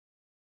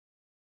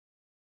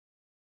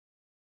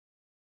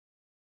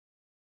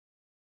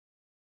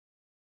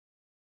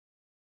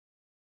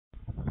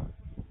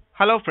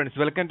Hello friends,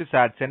 welcome to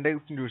SAT Center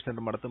Institution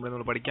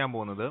നമ്മൾ പഠിക്കാൻ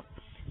പോകുന്നത്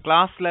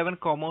ക്ലാസ് 11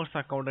 കൊമേഴ്സ്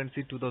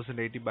അക്കൗണ്ടൻസി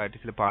 2080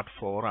 ബാച്ചിലെ പാർട്ട്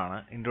 4 ആണ്.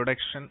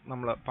 ഇൻട്രൊഡക്ഷൻ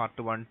നമ്മൾ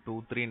പാർട്ട് 1 2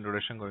 3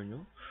 ഇൻട്രൊഡക്ഷൻ കഴിഞ്ഞു.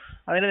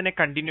 അതിന്റെ തന്നെ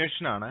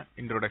കണ്ടിന്യൂഷൻ ആണ്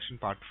introduction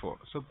part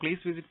 4. So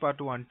please visit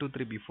part 1 2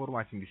 3 before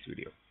watching this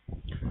video.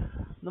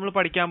 നമ്മൾ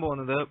പഠിക്കാൻ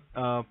പോകുന്നത്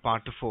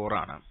പാർട്ട് 4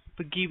 ആണ്.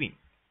 ഇപ്പൊ ഗിവിംഗ്.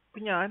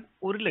 ഇപ്പൊ ഞാൻ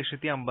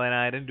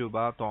 1,50,000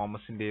 രൂപ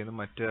തോമസിന്റെയും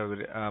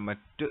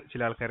മറ്റ്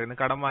ചില ആൾക്കാരിൽ നിന്ന്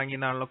കടം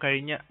വാങ്ങിയെന്നാണല്ലോ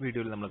കഴിഞ്ഞ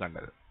വീഡിയോയിൽ നമ്മൾ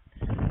കണ്ടത്.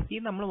 ഈ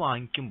നമ്മൾ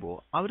വാങ്ങിക്കുമ്പോൾ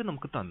അവർ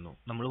നമുക്ക് തന്നു,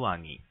 നമ്മൾ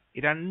വാങ്ങി.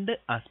 രണ്ട്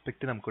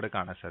ആസ്പെക്ട് നമുക്കിവിടെ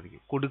കാണാൻ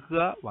സാധിക്കും. കൊടുക്കുക,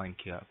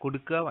 വാങ്ങിക്കുക,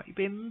 കൊടുക്കുക.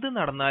 ഇപ്പൊ എന്ത്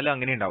നടന്നാലും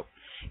അങ്ങനെ ഉണ്ടാവും.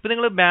 ഇപ്പൊ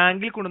നിങ്ങൾ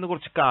ബാങ്കിൽ കൊണ്ടുവന്ന്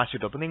കുറച്ച് കാശ്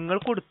കിട്ടും. അപ്പൊ നിങ്ങൾ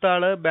കൊടുത്ത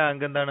ആള്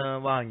ബാങ്ക് എന്താണ്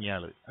വാങ്ങിയ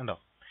ആള് ഉണ്ടോ?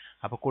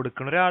 അപ്പൊ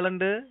കൊടുക്കുന്ന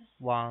ഒരാളുണ്ട്,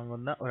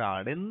 വാങ്ങുന്ന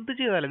ഒരാൾ. എന്ത്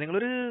ചെയ്താലും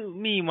നിങ്ങളൊരു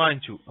മീൻ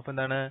വാങ്ങിച്ചു, അപ്പൊ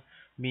എന്താണ്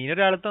മീൻ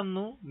ഒരാൾ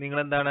തന്നു, നിങ്ങൾ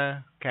എന്താണ്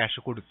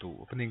ക്യാഷ് കൊടുത്തു,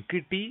 അപ്പൊ നിങ്ങൾക്ക്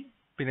കിട്ടി,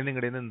 പിന്നെ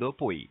നിങ്ങളുടെ നിന്ന് എന്തോ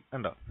പോയി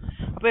ഉണ്ടോ?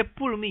 അപ്പൊ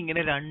എപ്പോഴും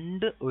ഇങ്ങനെ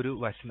രണ്ട് ഒരു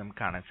വശം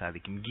നമുക്ക് കാണാൻ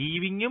സാധിക്കും.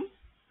 ഗീവിങ്ങും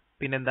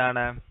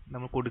പിന്നെന്താണ്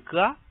നമ്മൾ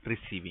കൊടുക്കുക,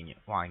 റിസീവിങ്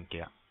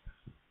വാങ്ങിക്കുക.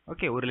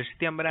 ഓക്കെ,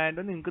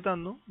 1,50,000 നിങ്ങൾക്ക്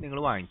തന്നു, നിങ്ങൾ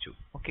വാങ്ങിച്ചു.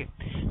 ഓക്കെ,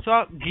 സോ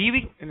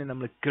ഗീവിംഗ്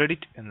നമ്മൾ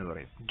ക്രെഡിറ്റ് എന്ന്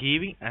പറയും.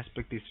 Giving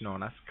aspect is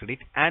known as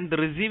credit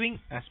and receiving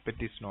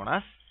aspect is known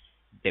as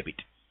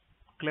debit.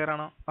 Clear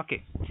ആണോ? Okay,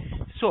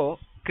 so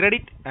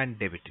credit and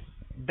debit,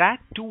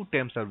 that to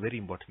terms are very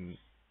important in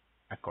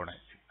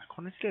accountancy.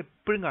 അക്കൗണ്ടൻസിൽ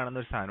എപ്പോഴും കാണുന്ന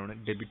ഒരു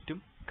സാധനമാണ് ഡെബിറ്റും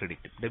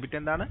ക്രെഡിറ്റും. Debit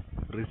എന്താണ്?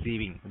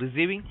 Receiving.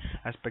 Receiving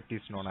aspect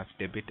is known as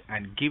debit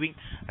and giving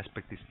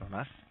aspect is known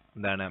as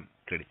എന്താണ്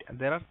credit.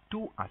 There are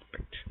two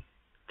aspects.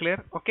 Clear?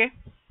 Okay.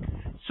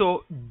 So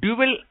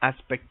dual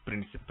aspect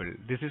principle.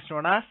 This is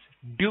known as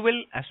dual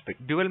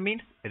aspect. Dual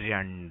means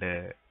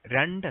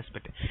രണ്ട്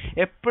aspect.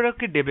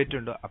 എപ്പോഴൊക്കെ debit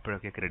ഉണ്ടോ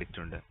അപ്പോഴൊക്കെ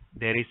credit ഉണ്ട്.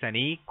 There is an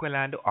equal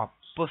and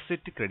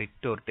opposite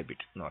credit or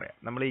debit എന്ന് പറയാം.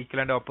 നമ്മൾ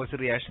equal and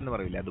opposite reaction എന്ന്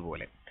പറയില്ല,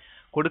 അതുപോലെ.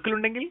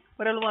 കൊടുക്കലുണ്ടെങ്കിൽ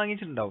ഒരാൾ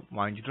വാങ്ങിച്ചിട്ടുണ്ടാവും,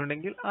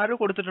 വാങ്ങിച്ചിട്ടുണ്ടെങ്കിൽ ആരോ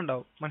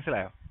കൊടുത്തിട്ടുണ്ടാവും.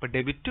 മനസ്സിലായോ? അപ്പൊ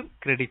ഡെബിറ്റും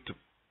ക്രെഡിറ്റും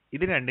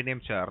ഇത് രണ്ടിനെയും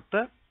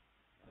ചേർത്ത്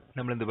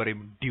നമ്മൾ എന്ത് പറയും?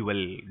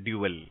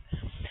 ഡ്യുവൽ.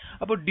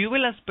 അപ്പോൾ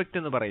ഡ്യുവൽ ആസ്പെക്ട്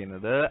എന്ന്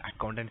പറയുന്നത്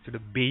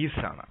അക്കൗണ്ടൻസിയുടെ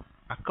ബേസ് ആണ്.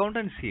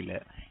 അക്കൗണ്ടൻസിയിൽ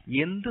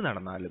എന്ത്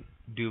നടന്നാലും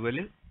ഡ്യുവൽ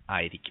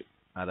ആയിരിക്കും.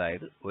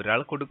 അതായത്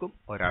ഒരാൾ കൊടുക്കും,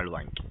 ഒരാൾ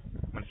വാങ്ങിക്കും.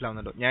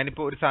 മനസ്സിലാവുന്നുണ്ടോ?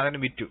 ഞാനിപ്പോൾ ഒരു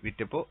സാധനം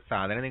വിറ്റപ്പോൾ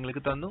സാധനം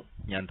നിങ്ങൾക്ക് തന്നു,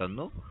 ഞാൻ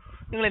തന്നു,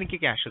 നിങ്ങൾ എനിക്ക്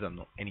ക്യാഷ്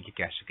തന്നു, എനിക്ക്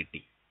ക്യാഷ്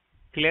കിട്ടി.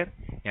 ക്ലിയർ?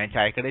 ഞാൻ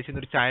ചായക്കടയിൽ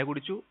ചെന്നൊരു ചായ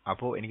കുടിച്ചു,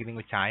 അപ്പോൾ എനിക്ക്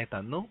നിങ്ങൾ ചായ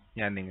തന്നു,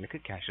 ഞാൻ നിങ്ങൾക്ക്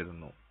ക്യാഷ്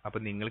തന്നു. അപ്പൊ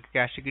നിങ്ങൾക്ക്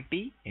ക്യാഷ്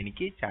കിട്ടി,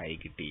 എനിക്ക് ചായ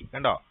കിട്ടി.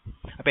 കണ്ടോ?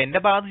 അപ്പൊ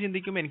എന്റെ ഭാഗത്ത്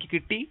ചിന്തിക്കുമ്പോൾ എനിക്ക്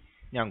കിട്ടി,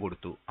 ഞാൻ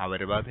കൊടുത്തു.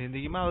 അവരുടെ ഭാഗത്ത്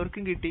ചിന്തിക്കുമ്പോൾ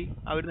അവർക്കും കിട്ടി,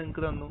 അവർ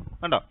നിങ്ങൾക്ക് തന്നു.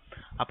 കണ്ടോ?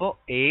 അപ്പോൾ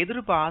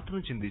ഏതൊരു ഭാഗത്ത്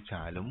നിന്ന്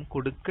ചിന്തിച്ചാലും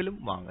കൊടുക്കലും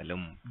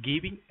വാങ്ങലും,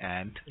 ഗിവിംഗ്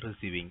ആൻഡ്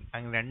റിസീവിംഗ്,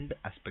 അങ്ങനെ രണ്ട്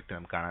ആസ്പെക്ട്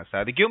നമുക്ക് കാണാൻ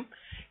സാധിക്കും.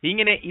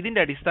 ഇങ്ങനെ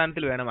ഇതിന്റെ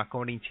അടിസ്ഥാനത്തിൽ വേണം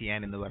അക്കൗണ്ടിങ് ചെയ്യാൻ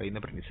എന്ന്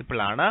പറയുന്ന പ്രിൻസിപ്പിൾ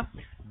ആണ്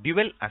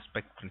dual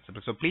aspect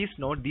principle. So please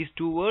note these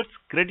two words,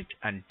 credit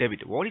and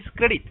debit. What is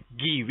credit?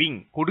 Giving,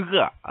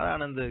 കൊടുക്കുക,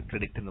 അതാണ് എന്ത്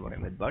ക്രെഡിറ്റ് എന്ന്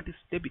പറയുന്നത്. What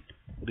is debit?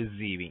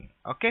 Receiving.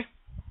 Okay,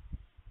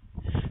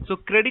 so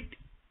credit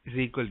is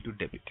equal to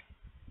debit.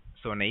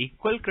 So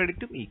equal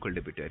ക്രെഡിറ്റും equal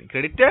debit ആയിരിക്കും.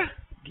 Credit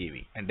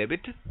giving and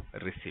debit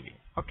receiving.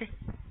 Okay,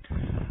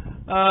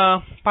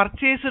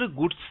 purchased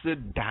goods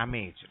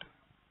damaged.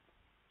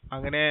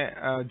 അങ്ങനെ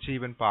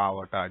ജീവൻ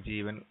പാവട്ട,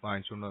 ജീവൻ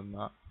വാങ്ങിച്ചുകൊണ്ട്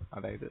വന്ന,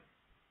 അതായത്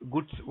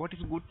goods. What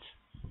is goods?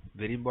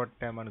 Very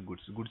important ടൈമാണ്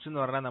goods. Goods എന്ന്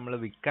പറഞ്ഞാൽ നമ്മൾ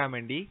വിൽക്കാൻ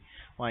വേണ്ടി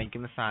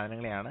വാങ്ങിക്കുന്ന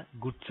സാധനങ്ങളെയാണ്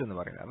ഗുഡ്സ് എന്ന്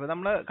പറയുന്നത്. അപ്പോൾ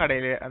നമ്മൾ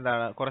കടയിൽ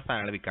എന്താണ് കുറേ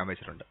സാധനങ്ങൾ വിൽക്കാൻ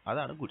വെച്ചിട്ടുണ്ട്,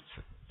 അതാണ്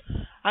ഗുഡ്സ്.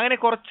 അങ്ങനെ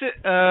കുറച്ച്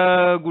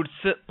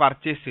ഗുഡ്സ്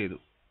പർച്ചേസ് ചെയ്തു.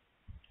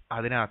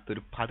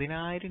 അതിനകത്തൊരു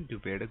 10,000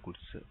 രൂപയുടെ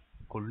ഗുഡ്സ്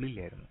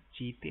കൊള്ളില്ലായിരുന്നു,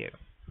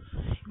 ചീത്തയായിരുന്നു.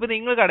 ഇപ്പൊ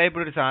നിങ്ങൾ കടയിൽ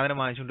പോയി ഒരു സാധനം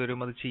വാങ്ങിച്ചുകൊണ്ട്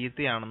വരുമ്പോൾ അത്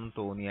ചീത്തയാണെന്ന്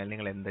തോന്നിയാൽ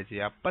നിങ്ങൾ എന്താ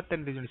ചെയ്യുക? അപ്പം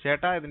തന്നെ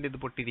ചേട്ടാ ഇതിന്റെ ഇത്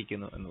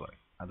പൊട്ടിയിരിക്കുന്നു എന്ന്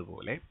പറയും.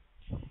 അതുപോലെ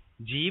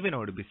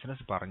ജീവനോട്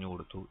ബിസിനസ് പറഞ്ഞു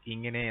കൊടുത്തു,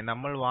 ഇങ്ങനെ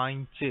നമ്മൾ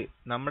വാങ്ങിച്ച്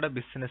നമ്മുടെ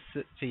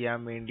ബിസിനസ് ചെയ്യാൻ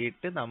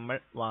വേണ്ടിയിട്ട് നമ്മൾ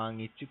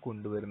വാങ്ങിച്ച്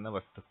കൊണ്ടുവരുന്ന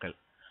വസ്തുക്കൾ,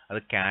 അത്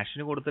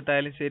ക്യാഷിന്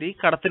കൊടുത്തിട്ടായാലും ശരി,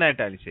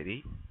 കടത്തിനായിട്ടായാലും ശരി,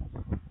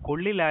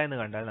 കൊള്ളില്ല എന്ന്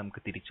കണ്ടാൽ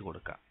നമുക്ക് തിരിച്ചു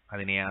കൊടുക്കാം.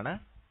 അതിനെയാണ്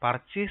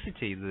പർച്ചേസ്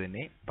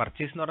ചെയ്തതിനെ,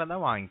 പർച്ചേസ് എന്ന്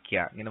പറയുന്നത് വാങ്ങിക്കുക,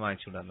 ഇങ്ങനെ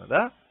വാങ്ങിച്ചുകൊണ്ട് വന്നത്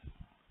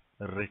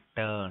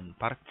return,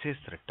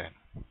 purchase return.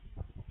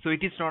 So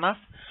it is known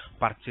as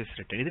purchase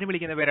return. ഇതിന്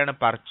വിളിക്കുന്ന പേരാണ്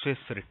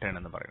പർച്ചേസ് റിട്ടേൺ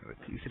എന്ന് പറയുന്നത്.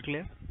 Is it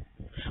clear?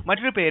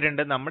 മറ്റൊരു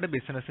പേരുണ്ട്, നമ്മുടെ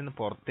ബിസിനസ്സിൽ നിന്ന്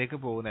പുറത്തേക്ക്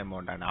പോകുന്ന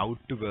എമൗണ്ട് ആണ്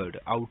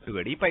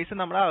ഔട്ട്വേർഡ്. ഈ പൈസ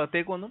നമ്മുടെ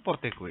അകത്തേക്ക് വന്നു,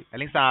 പുറത്തേക്ക് പോയി.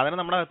 അല്ലെങ്കിൽ സാധനം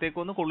നമ്മുടെ അകത്തേക്ക്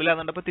വന്നു, കൊള്ളില്ല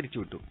എന്നുണ്ടപ്പോൾ തിരിച്ചു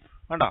വിട്ടു.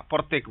 കണ്ടോ?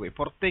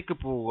 പുറത്തേക്ക്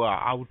പോവുക,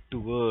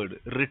 ഔട്ട്വേർഡ്,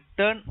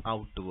 റിട്ടേൺ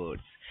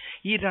ഔട്ട്വേർഡ്സ്.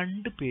 ഈ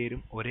രണ്ട്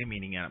പേരും ഒരേ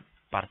മീനിങ് ആണ്.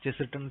 പർച്ചേസ്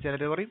റിട്ടേൺ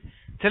ചിലർ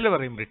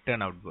പറയും റിട്ടേൺ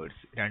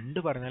ഔട്ട്വേർഡ്സ്. രണ്ട്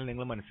പറഞ്ഞാൽ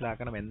നിങ്ങൾ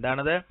മനസ്സിലാക്കണം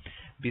എന്താണത്.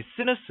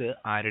 ബിസിനസ്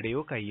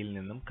ആരുടെയോ കയ്യിൽ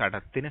നിന്നും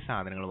കടത്തിന്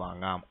സാധനങ്ങൾ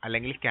വാങ്ങാം,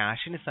 അല്ലെങ്കിൽ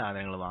ക്യാഷിന്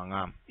സാധനങ്ങൾ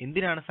വാങ്ങാം.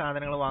 എന്തിനാണ്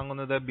സാധനങ്ങൾ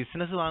വാങ്ങുന്നത്?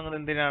 ബിസിനസ് വാങ്ങുന്നത്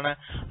എന്തിനാണ്?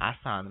 ആ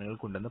സാധനങ്ങൾ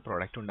കൊണ്ടുവന്ന്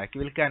പ്രോഡക്റ്റ്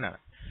ഉണ്ടാക്കി വിൽക്കാനാണ്.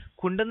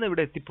 കൊണ്ടുവന്ന്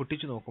ഇവിടെ എത്തി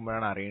പൊട്ടിച്ചു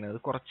നോക്കുമ്പോഴാണ് അറിയുന്നത്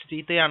കുറച്ച്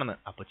ചീത്തയാണെന്ന്.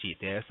 അപ്പോൾ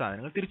ചീത്തയായ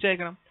സാധനങ്ങൾ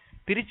തിരിച്ചയക്കണം.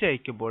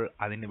 തിരിച്ചയക്കുമ്പോൾ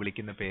അതിന്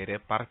വിളിക്കുന്ന പേര്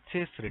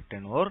purchase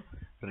written or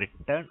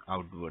return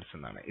outwards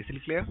എന്നാണ്. Is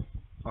it clear?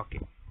 ഓക്കെ,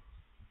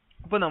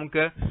 അപ്പോൾ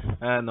നമുക്ക്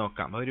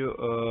നോക്കാം. ഒരു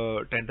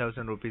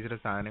 10,000 രൂപീസിന്റെ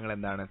സാധനങ്ങൾ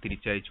എന്താണ്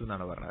തിരിച്ചയച്ചു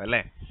എന്നാണ് പറഞ്ഞത്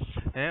അല്ലേ?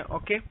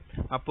 ഓക്കെ.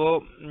 അപ്പോൾ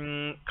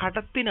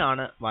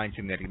കടത്തിനാണ്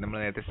വാങ്ങിച്ചിരുന്നായിരിക്കും. നമ്മൾ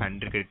നേരത്തെ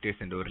സൺഡ്രി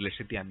ക്രെഡിറ്റേഴ്സ് ഉണ്ട്.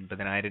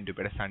 1,50,000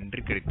 രൂപയുടെ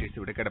സൺഡ്രി ക്രെഡിറ്റേഴ്സ്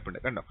ഇവിടെ കിടപ്പുണ്ട്.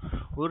 കണ്ടോ,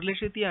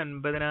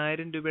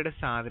 1,50,000 രൂപയുടെ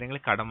സാധനങ്ങൾ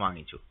കടം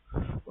വാങ്ങിച്ചു.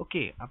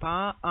 ഓക്കെ. അപ്പൊ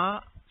ആ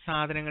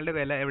സാധനങ്ങളുടെ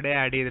വില എവിടെ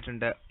ആഡ്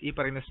ചെയ്തിട്ടുണ്ട്? ഈ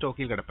പറയുന്ന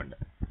സ്റ്റോക്കിൽ കിടപ്പുണ്ട്.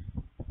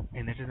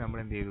 എന്നിട്ട് നമ്മൾ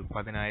എന്ത് ചെയ്തു?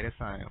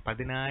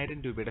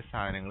 10,000 രൂപയുടെ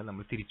സാധനങ്ങൾ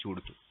നമ്മൾ തിരിച്ചു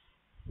കൊടുത്തു.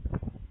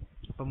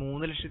 അപ്പൊ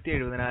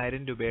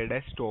 3,70,000 രൂപയുടെ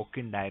സ്റ്റോക്ക്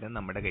ഉണ്ടായിരുന്നു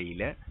നമ്മുടെ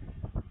കയ്യിൽ.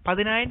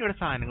 10,000 രൂപയുടെ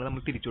സാധനങ്ങൾ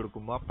നമ്മൾ തിരിച്ചു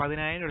കൊടുക്കുമ്പോൾ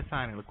 10,000 രൂപയുടെ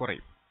സാധനങ്ങൾ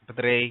കുറയും. അപ്പൊ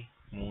എത്രയായി?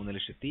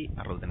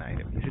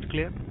 3,60,000. Is it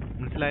clear?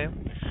 മനസ്സിലായോ?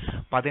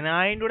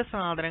 10,000 രൂപയുടെ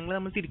സാധനങ്ങൾ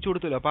നമ്മൾ തിരിച്ചു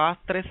കൊടുത്തല്ലോ. അപ്പൊ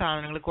അത്രയും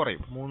സാധനങ്ങൾ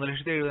കുറയും.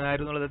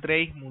 3,70,000 എന്നുള്ളത്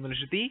എത്രയായി?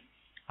 3,60,000.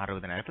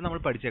 അപ്പൊ നമ്മൾ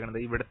പഠിച്ചേക്കണത്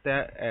ഇവിടുത്തെ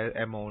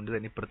എമൗണ്ട്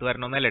തന്നെ ഇപ്പുറത്ത്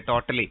വരണമെന്നല്ലേ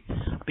ടോട്ടലി.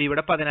 അപ്പൊ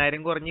ഇവിടെ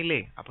 10,000 കുറഞ്ഞില്ലേ?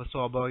 അപ്പൊ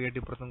സ്വാഭാവികമായിട്ട്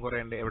ഇപ്പുറത്തും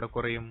കുറയണ്ടേ? എവിടെ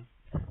കുറയും?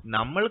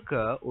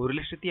 നമ്മൾക്ക്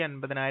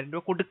 1,50,000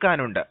 രൂപ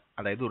കൊടുക്കാനുണ്ട്.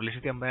 അതായത്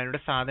 1,50,000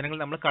 രൂപയുടെ സാധനങ്ങൾ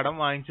നമ്മൾ കടം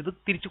വാങ്ങിച്ചത്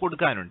തിരിച്ചു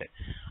കൊടുക്കാനുണ്ട്.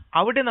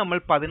 അവിടെ നമ്മൾ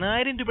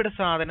 10,000 രൂപയുടെ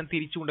സാധനം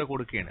തിരിച്ചു കൊണ്ട്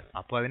കൊടുക്കുകയാണ്.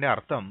 അപ്പൊ അതിന്റെ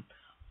അർത്ഥം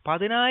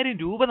 10,000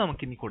 രൂപ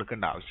നമുക്ക് ഇനി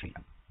കൊടുക്കേണ്ട ആവശ്യമില്ല.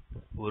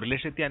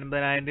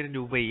 1,50,000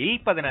 രൂപയിൽ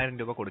 10,000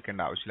 രൂപ കൊടുക്കേണ്ട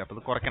ആവശ്യമില്ല. അപ്പൊ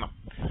അത് കുറയ്ക്കണം.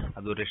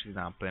 അത്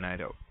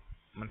 1,40,000 ആവും.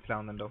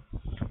 മനസ്സിലാവുന്നുണ്ടോ?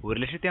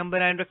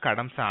 1,50,000 രൂപ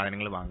കടം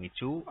സാധനങ്ങൾ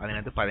വാങ്ങിച്ചു.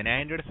 അതിനകത്ത്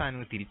 10,000 രൂപയുടെ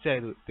സാധനങ്ങൾ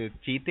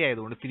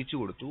ചീത്തയായതുകൊണ്ട് തിരിച്ചു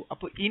കൊടുത്തു.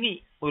 അപ്പൊ ഇനി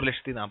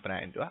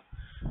 1,40,000 രൂപ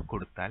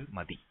കൊടുത്താൽ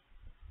മതി.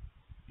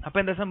 അപ്പൊ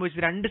എന്താ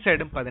സംഭവിച്ചത്? രണ്ട്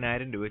സൈഡും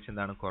 10,000 രൂപ വെച്ച്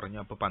എന്താണ് കുറഞ്ഞു.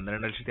 അപ്പൊ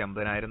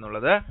 12,50,000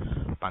 എന്നുള്ളത്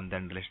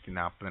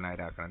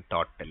 12,40,000 ആക്കണം.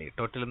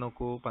 ടോട്ടൽ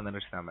നോക്കൂ,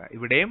 12,40,000.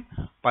 ഇവിടെയും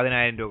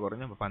 10,000 രൂപ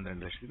കുറഞ്ഞു. അപ്പൊ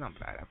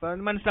 12,40,000. അപ്പൊ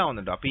അത്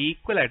മനസ്സിലാവുന്നുണ്ടോ? അപ്പൊ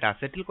ഈക്വൽ ആയിട്ട്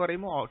അസറ്റിൽ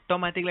കുറയുമ്പോൾ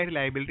ഓട്ടോമാറ്റിക്കലായിട്ട്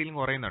ലയബിലിറ്റിയിലും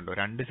കുറയുന്നുണ്ടോ?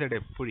 രണ്ട് സൈഡ്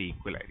എപ്പോഴും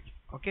ഈക്വൽ ആയിരിക്കും.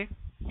 ഓക്കെ.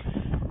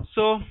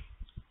 സോ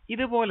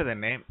ഇതുപോലെ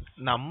തന്നെ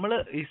നമ്മൾ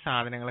ഈ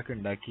സാധനങ്ങളൊക്കെ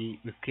ഉണ്ടാക്കി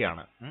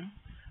വിൽക്കുകയാണ്.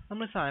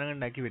 നമ്മൾ സാധനങ്ങൾ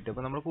ഉണ്ടാക്കി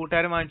വിറ്റപ്പോൾ നമ്മൾ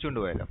കൂട്ടുകാരൻ വാങ്ങിച്ചുകൊണ്ട്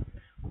പോയല്ലോ.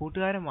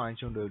 കൂട്ടുകാരൻ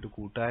വാങ്ങിച്ചുകൊണ്ട് പോയിട്ട്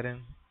കൂട്ടുകാരൻ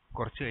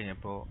കുറച്ച്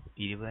കഴിഞ്ഞപ്പോൾ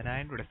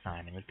 20,000 രൂപയുടെ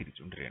സാധനങ്ങൾ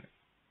തിരിച്ചുകൊണ്ടിരിക്കുകയാണ്.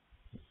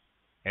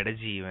 എടാ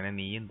ജീവനെ,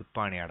 നീ എന്ത്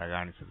പണിയാടാ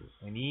കാണിച്ചത്?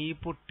 നീ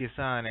പൊട്ടിയ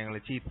സാധനങ്ങൾ,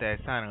 ചീത്തയായ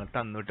സാധനങ്ങൾ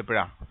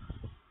തന്നുവിട്ടപ്പോഴാ.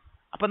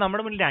 അപ്പൊ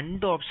നമ്മുടെ മുന്നിൽ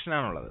രണ്ട്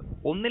ഓപ്ഷനാണുള്ളത്.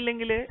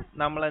 ഒന്നില്ലെങ്കിൽ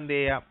നമ്മൾ എന്ത്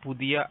ചെയ്യുക?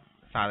 പുതിയ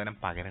സാധനം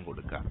പകരം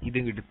കൊടുക്കുക, ഇത്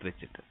എടുത്ത്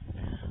വെച്ചിട്ട്.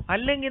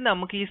 അല്ലെങ്കിൽ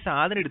നമുക്ക് ഈ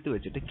സാധനം എടുത്ത്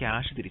വെച്ചിട്ട്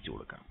ക്യാഷ് തിരിച്ചു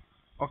കൊടുക്കാം.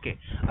 ഓക്കെ.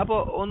 അപ്പോൾ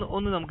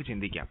ഒന്ന് നമുക്ക്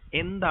ചിന്തിക്കാം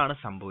എന്താണ്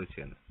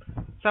സംഭവിച്ചതെന്ന്.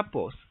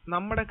 സപ്പോസ്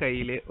നമ്മുടെ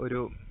കയ്യിൽ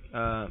ഒരു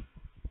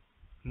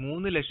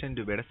 3,00,000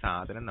 രൂപയുടെ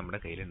സാധനം നമ്മുടെ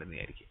കയ്യിലുണ്ടെന്ന്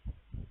വിചാരിക്കും.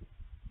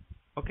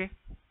 ഓക്കെ.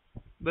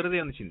 വെറുതെ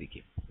ഒന്ന്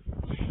ചിന്തിക്കും.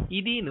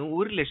 ഇതിൽ നിന്ന്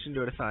 1,00,000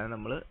 രൂപയുടെ സാധനം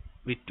നമ്മൾ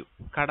വിറ്റു,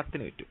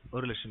 കടത്തിന് വിറ്റു.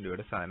 1,00,000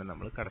 രൂപയുടെ സാധനം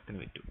നമ്മൾ കടത്തിന്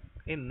വിറ്റു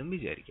എന്നും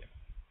വിചാരിക്കാം.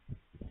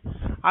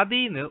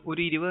 അതിൽ നിന്ന്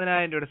ഒരു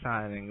 20,000 രൂപയുടെ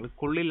സാധനങ്ങൾ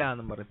കൊള്ളില്ല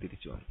എന്നും പറഞ്ഞ്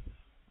തിരിച്ചു വന്നു.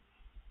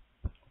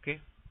 ഓക്കെ.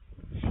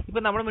 ഇപ്പൊ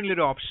നമ്മുടെ മുന്നിൽ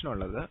ഒരു ഓപ്ഷൻ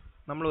ഉള്ളത്,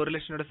 നമ്മൾ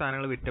 1,00,000 രൂപയുടെ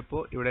സാധനങ്ങൾ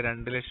വിറ്റപ്പോൾ ഇവിടെ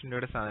 2,00,000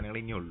 രൂപയുടെ സാധനങ്ങൾ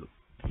ഇനി ഉള്ളൂ.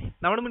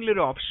 നമ്മുടെ മുന്നിൽ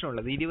ഒരു ഓപ്ഷൻ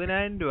ഉള്ളത്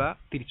 20,000 രൂപ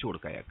തിരിച്ചു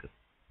കൊടുക്കാം അയാൾക്ക്.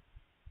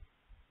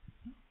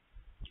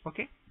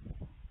 ഓക്കെ.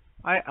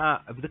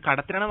 ഇത്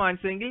കടത്തിനാണ്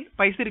വാങ്ങിച്ചതെങ്കിൽ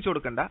പൈസ തിരിച്ചു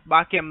കൊടുക്കണ്ട,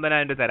 ബാക്കി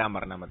 80,000 രൂപ തരാൻ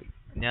പറഞ്ഞാൽ മതി.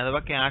 ഇനി അഥവാ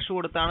ക്യാഷ്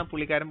കൊടുത്താണ്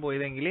പുള്ളിക്കാരൻ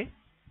പോയതെങ്കിൽ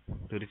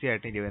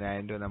തീർച്ചയായിട്ടും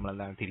 20,000 രൂപ നമ്മൾ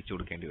എന്താണ് തിരിച്ചു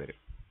കൊടുക്കേണ്ടി വരും.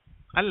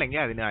 അല്ലെങ്കിൽ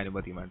അതിന്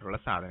അനുബന്ധമായിട്ടുള്ള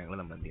സാധനങ്ങൾ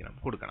നമ്മൾ എന്ത് ചെയ്യണം?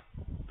 കൊടുക്കണം.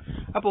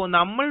 അപ്പോൾ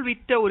നമ്മൾ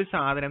വിറ്റ ഒരു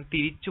സാധനം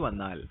തിരിച്ചു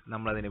വന്നാൽ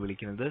നമ്മൾ അതിനെ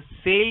വിളിക്കുന്നത്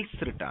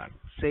സെയിൽസ് റിട്ടേൺ.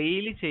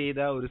 സെയിൽ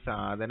ചെയ്ത ഒരു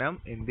സാധനം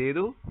എന്ത്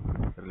ചെയ്തു?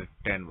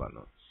 റിട്ടേൺ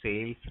വന്നു.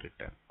 Sales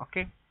return.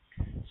 Okay.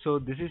 So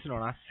this is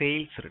known as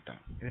sales return.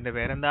 ഇതിന്റെ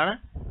പേരെന്താണ്?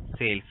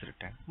 Sales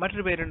return.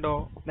 മറ്റൊരു പേരുണ്ടോ?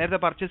 നേരത്തെ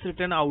പർച്ചേസ്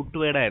റിട്ടേൺ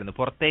ഔട്ട്വേർഡ് ആയിരുന്നു,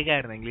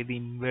 പുറത്തേക്കായിരുന്നെങ്കിൽ ഇത്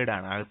ഇൻവേർഡ്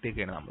ആണ്,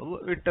 അകത്തേക്കാണ്. നമ്മൾ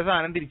വിട്ട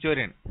സാധനം തിരിച്ചു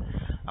വരെയാണ്.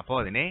 അപ്പോൾ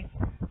അതിനെ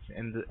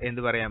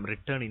എന്ത് പറയാം?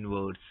 റിട്ടേൺ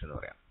ഇൻവേർഡ്സ് എന്ന്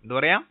പറയാം. എന്ത്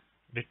പറയാം?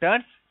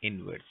 Returns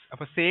inwards.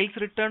 അപ്പൊ സെയിൽസ്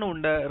റിട്ടേൺ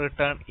ഉണ്ട്,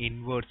 റിട്ടേൺ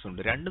ഇൻവേർഡ്സ്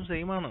ഉണ്ട്. രണ്ടും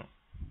സെയിം ആണ്.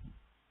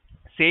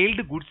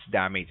 Sailed goods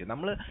damage.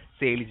 നമ്മൾ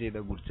സെയിൽ ചെയ്ത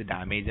ഗുഡ്സ്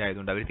ഡാമേജ്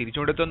ആയതുകൊണ്ട് അവർ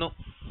തിരിച്ചുകൊണ്ട് തന്നു.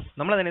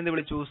 നമ്മൾ അതിനെ എന്ത്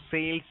വിളിച്ചു?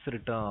 Sales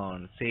return.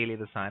 സെയിൽ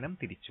ചെയ്ത സാധനം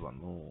തിരിച്ചു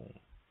വന്നു.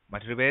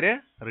 മറ്റൊരു പേര്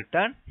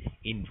റിട്ടേൺ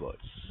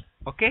ഇൻവേർഡ്സ്.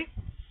 ഓക്കെ.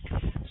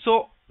 സോ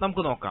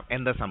നമുക്ക് നോക്കാം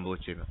എന്താ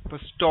സംഭവിച്ചത്. ഇപ്പൊ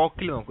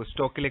സ്റ്റോക്കിൽ നോക്കൂ,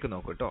 സ്റ്റോക്കിലേക്ക്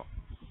നോക്കൂ കേട്ടോ.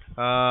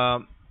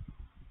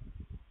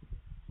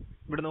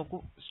 ഇവിടെ നോക്കൂ,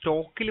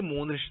 സ്റ്റോക്കിൽ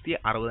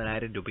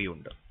 3,60,000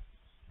 രൂപയുണ്ട്.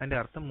 അതിന്റെ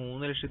അർത്ഥം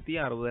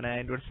 3,60,000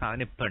 രൂപയുടെ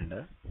സാധനം ഇപ്പം ഉണ്ട്.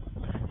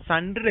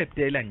 സൺഡ്രി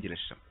ഡെപ്റ്റയിൽ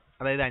 5,00,000.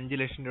 അതായത്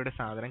 5,00,000 രൂപയുടെ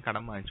സാധനം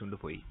കടം വാങ്ങിച്ചുകൊണ്ട്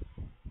പോയി.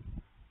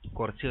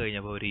 കുറച്ച്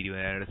കഴിഞ്ഞപ്പോൾ ഒരു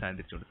 20,000 രൂപയുടെ സാധനം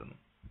തിരിച്ചു കൊടുത്തു.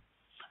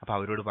 അപ്പൊ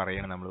അവരോട്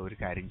പറയണം, നമ്മൾ ഒരു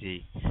കാര്യം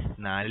ചെയ്യും,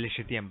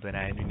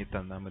 4,80,000 ഇനി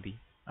തന്നാൽ മതി.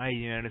 ആ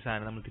 20,000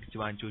 സാധനം നമ്മൾ തിരിച്ചു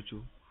വാങ്ങിച്ചു വെച്ചു.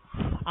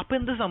 അപ്പൊ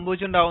എന്ത്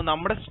സംഭവിച്ചിട്ടുണ്ടാവും?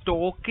 നമ്മുടെ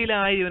സ്റ്റോക്കിൽ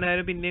ആ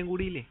 20,000 പിന്നെയും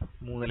കൂടിയില്ലേ?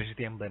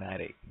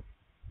 3,80,000.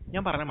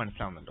 ഞാൻ പറഞ്ഞാൽ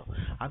മനസ്സിലാവുന്നുണ്ടോ?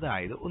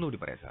 അതായത് ഒന്നുകൂടി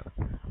പറയാം സാർ,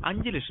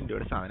 5,00,000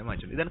 രൂപയുടെ സാധനം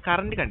വാങ്ങിച്ചു. ഇതാണ്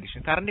കറന്റ് കണ്ടീഷൻ.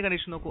 കറന്റ്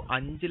കണ്ടീഷൻ നോക്കൂ,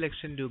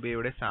 5,00,000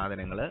 രൂപയുടെ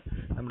സാധനങ്ങൾ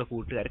നമ്മുടെ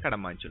കൂട്ടുകാർ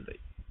കടം വാങ്ങിച്ചുകൊണ്ട്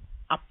പോയി.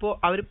 അപ്പോൾ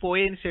അവർ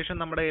പോയതിനു ശേഷം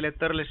നമ്മുടെ കയ്യിൽ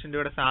എത്ര ലക്ഷം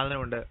രൂപയുടെ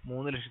സാധനമുണ്ട്?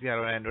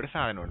 3,60,000 രൂപയുടെ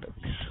സാധനമുണ്ട്.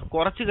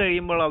 കുറച്ച്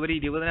കഴിയുമ്പോൾ അവർ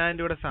 20,000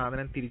 രൂപയുടെ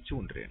സാധനം തിരിച്ചു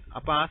കൊണ്ടുവരികയാണ്.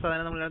 അപ്പൊ ആ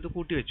സാധനം നമ്മൾ അതിനകത്ത്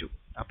കൂട്ടി വെച്ചു.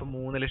 അപ്പൊ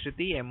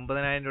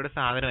 3,80,000 രൂപയുടെ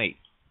സാധനമായി.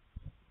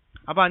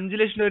 അപ്പൊ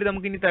 5,00,000 രൂപ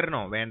നമുക്ക് ഇനി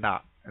തരണോ? വേണ്ട.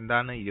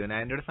 എന്താണ്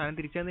 20,000 രൂപയുടെ സാധനം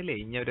തിരിച്ചു തന്നില്ലേ,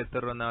 ഇനി ഒരു എത്ര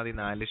രൂപ വന്നാൽ മതി,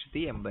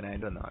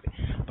 4,80,000 വന്നാൽ മതി.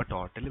 അപ്പൊ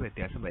ടോട്ടൽ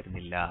വ്യത്യാസം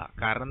വരുന്നില്ല.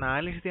 കാരണം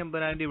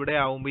 4,80,000 ഇവിടെ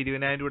ആവുമ്പോൾ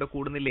 20,000 ഇവിടെ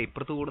കൂടുന്നില്ലേ,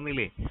 ഇപ്പുറത്ത്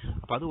കൂടുന്നില്ലേ.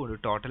 അപ്പൊ അതുകൊണ്ട്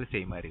ടോട്ടൽ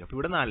സെയിം ആയിരിക്കും. അപ്പൊ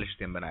ഇവിടെ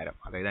 4,80,000,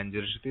 അതായത്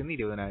 5 ലക്ഷത്തിൽ നിന്ന്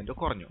 20,000 രൂപ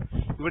കുറഞ്ഞു.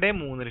 ഇവിടെ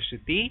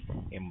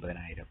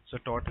 3,80,000. So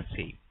total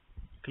same.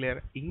 ക്ലിയർ?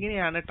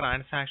 ഇങ്ങനെയാണ്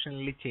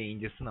ട്രാൻസാക്ഷനിൽ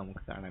ചേഞ്ചസ്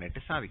നമുക്ക്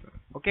കാണാനായിട്ട്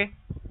സാധിക്കുന്നത്. Okay.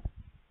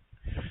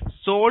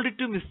 Sold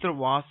to Mr.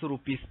 Vasu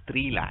rupees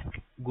 3 lakh.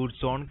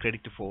 Goods on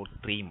credit for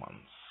 3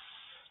 months.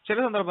 ചില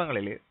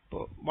സന്ദർഭങ്ങളിൽ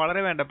ഇപ്പോൾ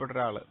വളരെ വേണ്ടപ്പെട്ട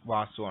ഒരാൾ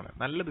വാസുവാണ്,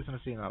 നല്ല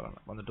ബിസിനസ് ചെയ്യുന്ന ആളാണ്,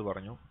 വന്നിട്ട്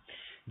പറഞ്ഞു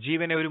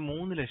ജീവനെ ഒരു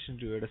 3 ലക്ഷം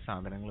രൂപയുടെ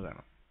സാധനങ്ങൾ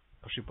വേണം,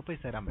 പക്ഷെ ഇപ്പൊ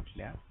പൈസ തരാൻ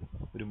പറ്റില്ല,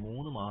 ഒരു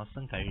 3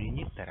 മാസം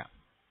കഴിഞ്ഞ് തരാം.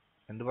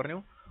 എന്ത് പറഞ്ഞു?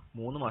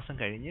 3 മാസം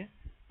കഴിഞ്ഞ്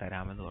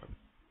തരാമെന്ന് പറഞ്ഞു.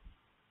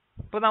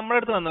 ഇപ്പൊ നമ്മുടെ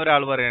അടുത്ത് വന്ന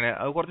ഒരാൾ പറയണേ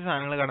അത് കുറച്ച്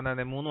സാധനങ്ങൾ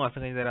കടന്നാൽ 3 മാസം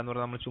കഴിഞ്ഞ് തരാമെന്ന്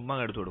പറഞ്ഞാൽ നമ്മൾ ചുമ്മാ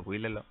എടുത്തു കൊടുക്കും?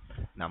 ഇല്ലല്ലോ.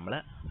 നമ്മൾ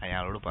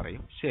അയാളോട്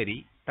പറയും ശരി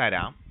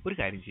തരാം, ഒരു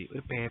കാര്യം ചെയ്യും,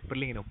 ഒരു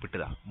പേപ്പറിൽ ഇങ്ങനെ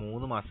ഒപ്പിട്ടതാ,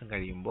 3 മാസം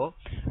കഴിയുമ്പോൾ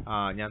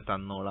ഞാൻ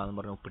തന്നോളാം എന്ന്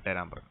പറഞ്ഞ് ഒപ്പിട്ട്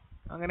തരാൻ പറഞ്ഞു.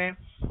 അങ്ങനെ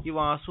ഈ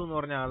വാസു എന്ന്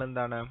പറഞ്ഞ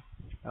ആളെന്താണ്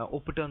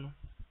ഒപ്പിട്ട് തന്നു.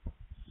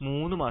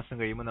 3 മാസം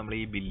കഴിയുമ്പോൾ നമ്മൾ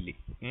ഈ ബില്ല്,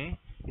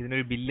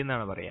 ഇതിനൊരു ബില്ല്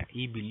എന്നാണ് പറയാ,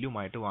 ഈ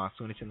ബില്ലുമായിട്ട്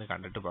വാസുവിനെ ചെന്ന്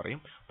കണ്ടിട്ട്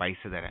പറയും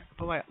പൈസ തരാൻ.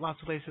 അപ്പൊ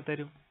വാസു പൈസ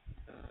തരും.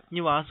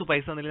 ഇനി വാസു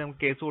പൈസ തന്നില്ലെങ്കിൽ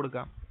നമുക്ക് കേസ്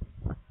കൊടുക്കാം.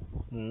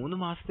 3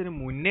 മാസത്തിന്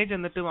മുന്നേ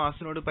ചെന്നിട്ട്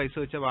വാസുവിനോട് പൈസ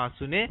വെച്ച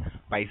വാസുവിന്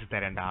പൈസ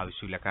തരേണ്ട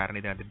ആവശ്യമില്ല, കാരണം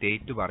ഇതിനകത്ത്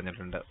ഡേറ്റ്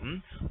പറഞ്ഞിട്ടുണ്ട്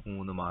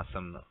 3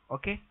 മാസം എന്ന്.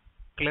 ഓക്കെ,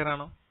 ക്ലിയർ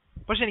ആണോ?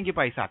 പക്ഷെ എനിക്ക്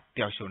പൈസ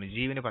അത്യാവശ്യമാണ്,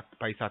 ജീവന്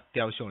പൈസ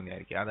അത്യാവശ്യമാണെന്ന്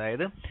വിചാരിക്കുക.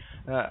 അതായത്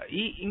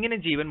ഇങ്ങനെ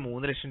ജീവൻ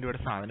 3 ലക്ഷം രൂപയുടെ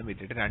സാധനം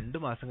വിറ്റിട്ട് 2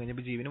 മാസം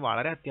കഴിഞ്ഞപ്പോൾ ജീവന്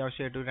വളരെ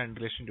അത്യാവശ്യമായിട്ട് ഒരു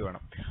 2 ലക്ഷം രൂപ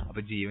വേണം.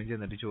 അപ്പൊ ജീവൻ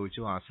ചെന്നിട്ട്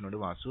ചോദിച്ചു വാസുവിനോട്,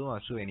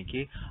 വാസു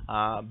എനിക്ക് ആ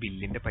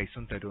ബില്ലിന്റെ പൈസ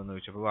ഒന്ന് തരുമെന്ന്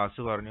ചോദിച്ചു. അപ്പൊ വാസു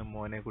പറഞ്ഞു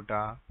മോനെ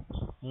കുട്ടാ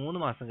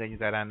 3 മാസം കഴിഞ്ഞ്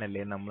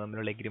തരാനല്ലേ നമ്മൾ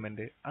തമ്മിലുള്ള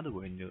എഗ്രിമെന്റ്,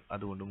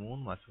 അതുകൊണ്ട് 3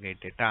 മാസം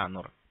കഴിഞ്ഞിട്ടാന്ന്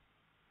പറഞ്ഞു.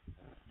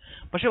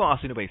 പക്ഷെ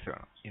വാസുവിന് പൈസ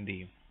വേണം. എന്ത്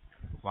ചെയ്യും?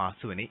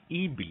 വാസുവിന്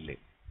ഈ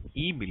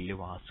ബില്ല്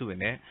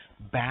വാസുവിന്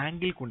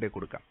ബാങ്കിൽ കൊണ്ടുപോയി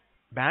കൊടുക്കാം.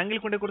 ബാങ്കിൽ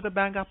കൊണ്ടുപോയി കൊടുത്ത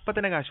ബാങ്ക് അപ്പം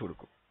തന്നെ കാശ്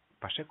കൊടുക്കും.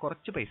 പക്ഷെ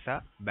കുറച്ച് പൈസ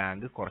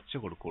ബാങ്ക് കുറച്ച്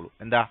കൊടുക്കുള്ളൂ.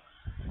 എന്താ?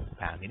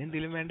 ബാങ്കിന്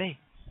എന്തെങ്കിലും വേണ്ടേ?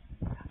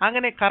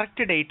 അങ്ങനെ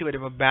കറക്റ്റ് ഡേറ്റ്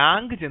വരുമ്പോൾ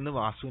ബാങ്ക് ചെന്ന്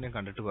വാസുവിനെ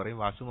കണ്ടിട്ട് പറയും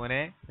വാസു മോനെ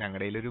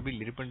ഞങ്ങളുടെ കയ്യിൽ ഒരു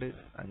ബില്ലിരിപ്പുണ്ട്,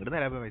 അങ്ങോട്ട്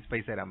തരാൻ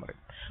പൈസ തരാൻ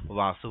പറയും. അപ്പൊ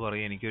വാസു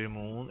പറയും എനിക്കൊരു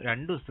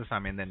 2 ദിവസത്തെ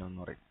സമയം തന്നെ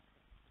എന്ന് പറയും.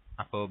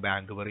 അപ്പോൾ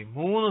ബാങ്ക് പറയും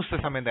 3 ദിവസത്തെ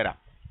സമയം തരാം.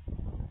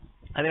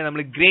 അതിനെ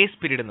നമ്മൾ ഗ്രേസ്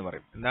പീരീഡ് എന്ന്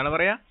പറയും. എന്താണ്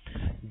പറയാ?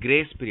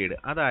 Grace period.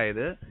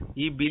 അതായത്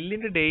ഈ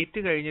ബില്ലിന്റെ ഡേറ്റ്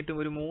കഴിഞ്ഞിട്ടും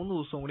ഒരു 3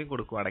 ദിവസം കൂടി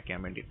കൊടുക്കും അടയ്ക്കാൻ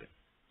വേണ്ടിയിട്ട്.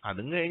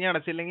 അതും കഴിഞ്ഞ്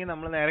അടച്ചില്ലെങ്കിൽ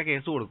നമ്മൾ നേരെ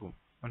കേസ് കൊടുക്കും.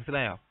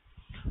 മനസ്സിലായോ?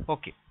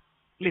 Okay,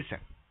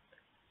 listen.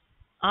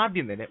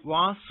 ആദ്യം തന്നെ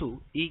വാസു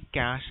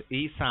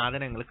ഈ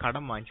സാധനങ്ങൾ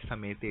കടം വാങ്ങിച്ച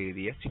സമയത്ത്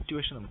എഴുതിയ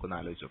സിറ്റുവേഷൻ നമുക്കൊന്ന്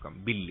ആലോചിച്ച് നോക്കാം.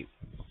 ബില്ല്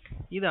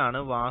ഇതാണ്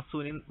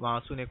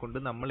വാസുവിനെ കൊണ്ട്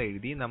നമ്മൾ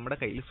എഴുതി നമ്മുടെ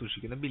കയ്യിൽ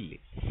സൂക്ഷിക്കുന്ന ബില്ല്.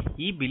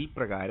 ഈ ബിൽ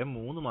പ്രകാരം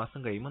 3 മാസം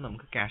കഴിയുമ്പോൾ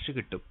നമുക്ക് ക്യാഷ്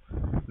കിട്ടും.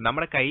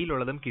 നമ്മുടെ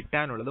കയ്യിലുള്ളതും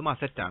കിട്ടാനുള്ളതും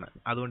അസറ്റാണ്.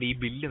 അതുകൊണ്ട് ഈ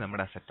ബില്ല്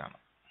നമ്മുടെ അസറ്റാണ്.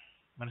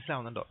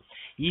 മനസ്സിലാവുന്നുണ്ടോ?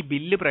 ഈ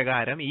ബില്ല്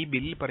പ്രകാരം ഈ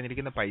ബില്ലിൽ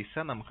പറഞ്ഞിരിക്കുന്ന പൈസ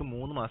നമുക്ക്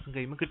 3 മാസം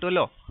കഴിയുമ്പോൾ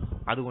കിട്ടുമല്ലോ.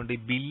 അതുകൊണ്ട് ഈ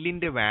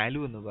ബില്ലിന്റെ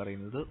വാല്യൂ എന്ന്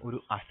പറയുന്നത് ഒരു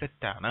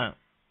അസറ്റാണ്,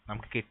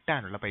 നമുക്ക്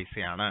കിട്ടാനുള്ള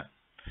പൈസയാണ്.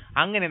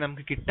 അങ്ങനെ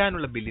നമുക്ക്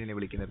കിട്ടാനുള്ള ബില്ലിനെ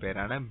വിളിക്കുന്ന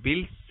പേരാണ്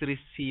ബിൽസ്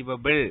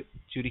റിസീവബിൾ,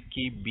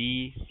 ചുരുക്കി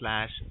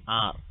B/R.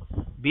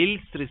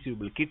 ബിൽസ്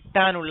റിസീവബിൾ,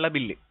 കിട്ടാനുള്ള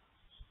ബില്ല്.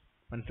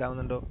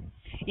 മനസ്സിലാവുന്നുണ്ടോ?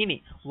 ഇനി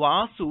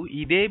വാസു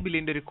ഇതേ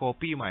ബില്ലിന്റെ ഒരു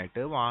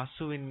കോപ്പിയുമായിട്ട്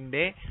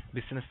വാസുവിന്റെ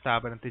ബിസിനസ്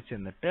സ്ഥാപനത്തിൽ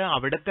ചെന്നിട്ട്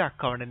അവിടുത്തെ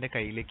അക്കൗണ്ടന്റിന്റെ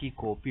കയ്യിലേക്ക് ഈ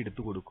കോപ്പി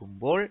എടുത്തു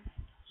കൊടുക്കുമ്പോൾ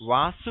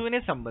വാസുവിനെ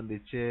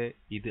സംബന്ധിച്ച്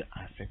ഇത്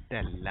അസറ്റ്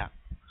അല്ല.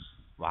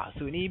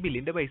 വാസുവിന് ഈ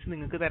ബില്ലിന്റെ പൈസ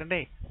നിങ്ങൾക്ക്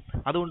തരണ്ടേ?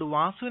 അതുകൊണ്ട്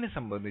വാസുവിനെ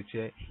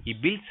സംബന്ധിച്ച് ഈ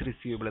ബിൽസ്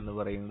റിസീവബിൾ എന്ന്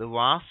പറയുന്നത്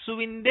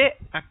വാസുവിന്റെ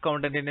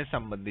അക്കൗണ്ടന്റിനെ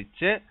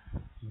സംബന്ധിച്ച്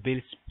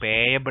ബിൽസ്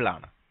പേയബിൾ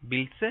ആണ്.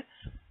 ബിൽസ്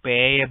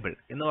പേയബിൾ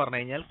എന്ന് പറഞ്ഞു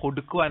കഴിഞ്ഞാൽ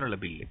കൊടുക്കുവാനുള്ള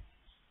ബില്ല്.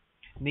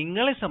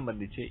 നിങ്ങളെ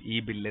സംബന്ധിച്ച് ഈ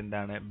ബില്ല്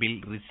എന്താണ്? Bill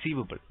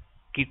receivable,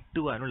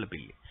 കിട്ടുവാനുള്ള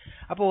bill.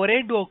 അപ്പോൾ ഒരേ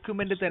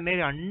ഡോക്യുമെന്റ് തന്നെ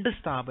 2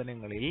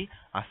 സ്ഥാപനങ്ങളിൽ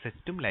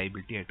അസറ്റും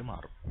ലയബിലിറ്റി ആയിട്ട്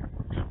മാറും.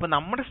 അപ്പൊ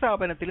നമ്മുടെ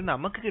സ്ഥാപനത്തിൽ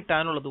നമുക്ക്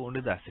കിട്ടാനുള്ളത് കൊണ്ട്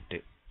ഇത് അസറ്റ്,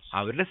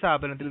 അവരുടെ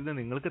സ്ഥാപനത്തിൽ ഇത്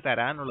നിങ്ങൾക്ക്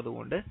തരാനുള്ളത്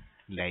കൊണ്ട്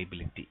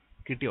ലയബിലിറ്റി.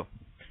 കിട്ടിയോ?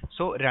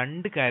 സോ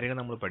 2 കാര്യങ്ങൾ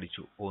നമ്മൾ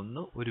പഠിച്ചു.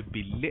 ഒന്ന്, ഒരു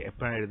ബില്ല്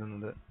എപ്പോഴാണ്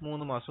എഴുതുന്നത്?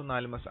 3 മാസം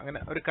 4 മാസം അങ്ങനെ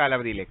ഒരു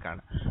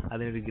കാലാവധിയിലേക്കാണ്.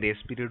 അതിനൊരു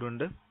ഗ്രേസ് പീരീഡ്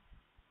ഉണ്ട്.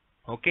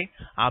 ഓക്കെ,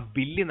 ആ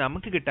ബില്ല്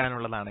നമുക്ക്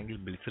കിട്ടാനുള്ളതാണെങ്കിൽ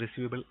ബിൽസ്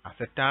റിസീവബിൾ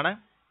അസറ്റ് ആണ്.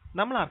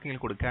 നമ്മൾ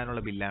ആർക്കെങ്കിലും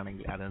കൊടുക്കാനുള്ള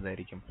ബില്ലാണെങ്കിൽ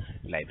അതെന്തായിരിക്കും?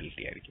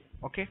 ലയബിലിറ്റി ആയിരിക്കും.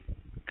 Okay,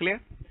 clear?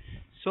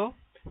 So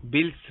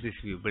bills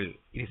receivable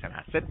is an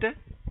asset,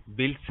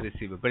 bills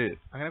receivable.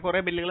 അങ്ങനെ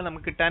കുറെ ബില്ലുകൾ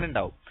നമുക്ക്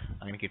കിട്ടാനുണ്ടാവും.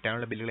 അങ്ങനെ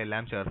കിട്ടാനുള്ള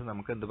ബില്ലുകളെല്ലാം ചേർത്ത്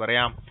നമുക്ക് എന്ത്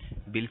പറയാം?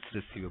 ബിൽസ്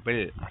റിസീവബിൾ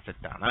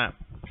അസറ്റ് ആണ്.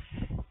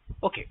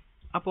 ഓക്കെ,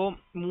 അപ്പോൾ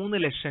 3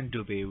 ലക്ഷം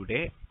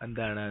രൂപയുടെ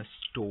എന്താണ്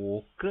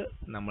സ്റ്റോക്ക്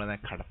നമ്മൾ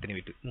കടത്തിന്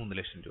വിറ്റ് 3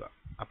 ലക്ഷം രൂപ.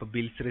 അപ്പൊ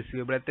ബിൽസ്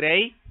റിസീവബിൾ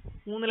എത്രയായി?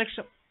 3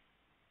 ലക്ഷം.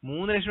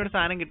 3 ലക്ഷം രൂപയുടെ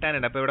സാധനം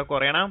കിട്ടാനുണ്ട്. അപ്പൊ ഇവിടെ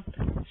കുറയണം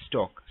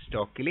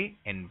സ്റ്റോക്കിൽ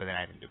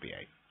 80,000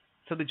 രൂപയായി.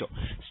 ശ്രദ്ധിച്ചോ,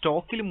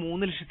 സ്റ്റോക്കിൽ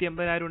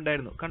 3,80,000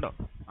 ഉണ്ടായിരുന്നു. കണ്ടോ?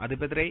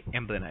 അതിപ്പോ എത്രയായി?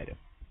 80,000.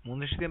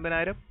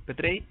 3,80,000 ഇപ്പൊ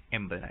എത്രയായി?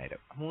 80,000.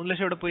 3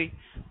 ലക്ഷം എവിടെ പോയി?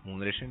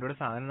 3 ലക്ഷം രൂപയുടെ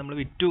സാധനം നമ്മൾ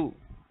വിറ്റു,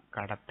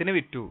 കടത്തിന്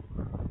വിറ്റു.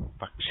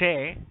 പക്ഷേ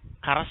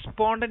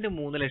കറസ്പോണ്ടന്റ്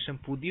 3 ലക്ഷം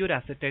പുതിയൊരു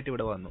അസറ്റ് ആയിട്ട്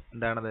ഇവിടെ വന്നു.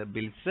 എന്താണത്?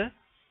 Bills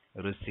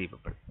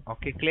receivable.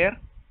 Okay, clear?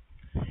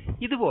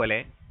 ഇതുപോലെ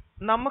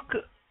നമുക്ക്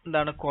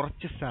എന്താണ്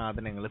കുറച്ച്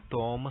സാധനങ്ങൾ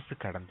തോമസ്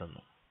കടം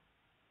തന്നു.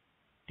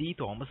 ഈ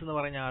തോമസ് എന്ന്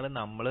പറഞ്ഞ ആള്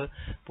നമ്മൾ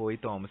പോയി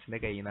തോമസിന്റെ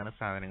കയ്യിൽ നിന്നാണ്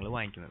സാധനങ്ങൾ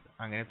വാങ്ങിക്കുന്നത്.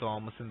 അങ്ങനെ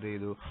തോമസ് എന്ത്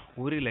ചെയ്തു,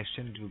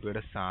 1,00,000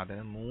 രൂപയുടെ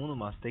സാധനം 3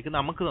 മാസത്തേക്ക്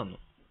നമുക്ക് തന്നു.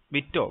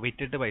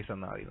 വിറ്റിട്ട് പൈസ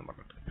തന്നാൽ മതി എന്ന്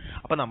പറഞ്ഞിട്ട്.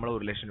 അപ്പൊ നമ്മൾ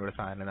 1,00,000 രൂപയുടെ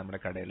സാധനം നമ്മുടെ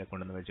കടയിൽ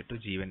കൊണ്ടുവന്ന് വെച്ചിട്ട്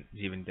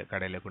ജീവന്റെ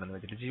കടയിൽ കൊണ്ടുവന്ന്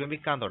വെച്ചിട്ട് ജീവൻ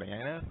വിൽക്കാൻ തുടങ്ങി.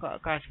 അങ്ങനെ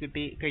കാശ്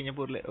കിട്ടി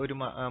കഴിഞ്ഞപ്പോൾ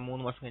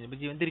 3 മാസം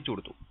കഴിഞ്ഞപ്പോൾ ജീവൻ തിരിച്ചു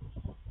കൊടുത്തു.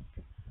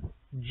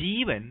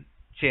 ജീവൻ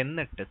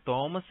ചെന്നിട്ട്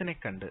തോമസിനെ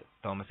കണ്ട്,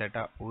 തോമസ്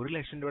ഏട്ടാ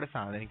 1,00,000 രൂപയുടെ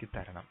സാധനം എനിക്ക്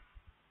തരണം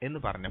എന്ന്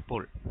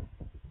പറഞ്ഞപ്പോൾ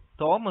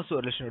തോമസ്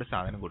 1,00,000 രൂപയുടെ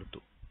സാധനം കൊടുത്തു.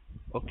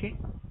 ഓക്കെ,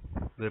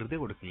 വെറുതെ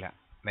കൊടുക്കില്ല.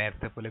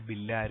 നേരത്തെ പോലെ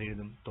ബില്ല്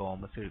ആരെഴുതും?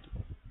 തോമസ് എഴുതും.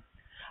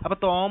 അപ്പൊ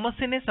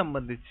തോമസിനെ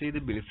സംബന്ധിച്ച് ഇത്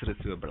ബിൽസ്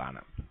റിസീവബിൾ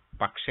ആണ്.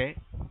 പക്ഷേ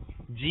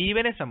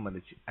ജീവനെ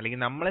സംബന്ധിച്ച് അല്ലെങ്കിൽ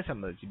നമ്മളെ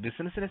സംബന്ധിച്ച്,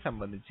 ബിസിനസിനെ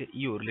സംബന്ധിച്ച്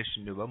ഈ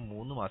 1,00,000 രൂപ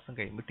 3 മാസം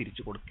കഴിയുമ്പോൾ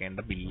തിരിച്ചു കൊടുക്കേണ്ട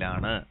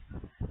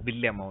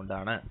ബില്ല് എമൗണ്ട്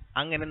ആണ്.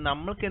 അങ്ങനെ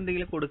നമ്മൾക്ക്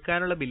എന്തെങ്കിലും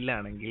കൊടുക്കാനുള്ള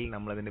ബില്ലാണെങ്കിൽ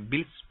നമ്മൾ അതിന്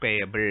ബിൽസ്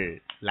പേയബിൾ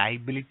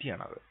ലൈബിലിറ്റി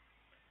ആണത്.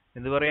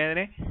 എന്ത് പറയാ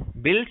അതിനെ?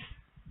 ബിൽസ്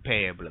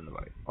പേയബിൾ എന്ന്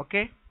പറയും.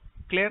 Okay,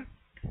 clear?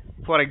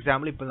 ഫോർ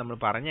എക്സാമ്പിൾ ഇപ്പോൾ നമ്മൾ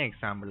പറഞ്ഞ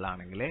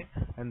എക്സാമ്പിളിലാണെങ്കിൽ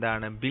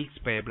എന്താണ്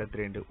ബിൽസ് പേയബിൾ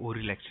എത്രയുണ്ട്?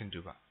 1,00,000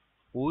 രൂപ.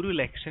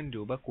 1,00,000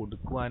 രൂപ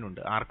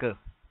കൊടുക്കുവാനുണ്ട്. ആർക്ക്?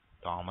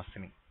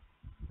 തോമസിന്.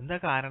 എന്താ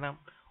കാരണം?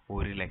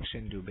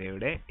 1,00,000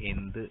 രൂപയുടെ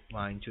എന്ത്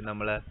വാങ്ങിച്ചു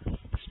നമ്മൾ?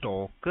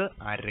 സ്റ്റോക്ക്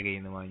ആരുടെ കയ്യിൽ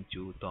നിന്ന്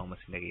വാങ്ങിച്ചു?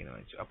 തോമസിന്റെ കയ്യിൽ നിന്ന്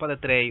വാങ്ങിച്ചു. അപ്പൊ അത്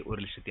എത്രയായി?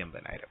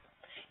 1,50,000.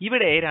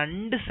 ഇവിടെ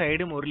രണ്ട്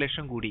സൈഡും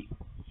 1,00,000 കൂടി.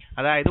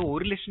 അതായത്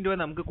 1,00,000 രൂപ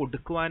നമുക്ക്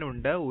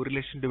കൊടുക്കുവാനുണ്ട്.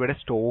 1,00,000 രൂപയുടെ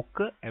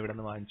സ്റ്റോക്ക് എവിടെ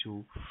നിന്ന് വാങ്ങിച്ചു?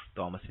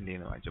 തോമസിന്റെ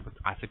നിന്ന് വാങ്ങിച്ചു. അപ്പൊ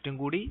അസറ്റും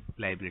കൂടി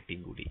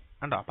ലയബിലിറ്റിയും കൂടി.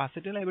 കണ്ടോ? അപ്പൊ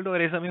അസറ്റും ലയബിലിറ്റി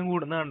ഒരേ സമയം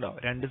കൂടുന്നുണ്ടോ?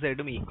 രണ്ട്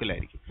സൈഡും ഈക്വൽ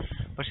ആയിരിക്കും.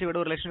 പക്ഷെ ഇവിടെ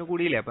 1,00,000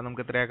 കൂടിയില്ലേ? അപ്പൊ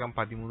നമുക്ക് എത്രയാക്കാം?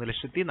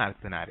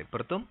 13,40,000.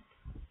 ഇപ്പുറത്തും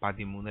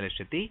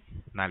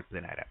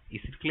 13,40,000.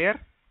 Is it clear?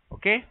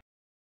 ഓക്കെ.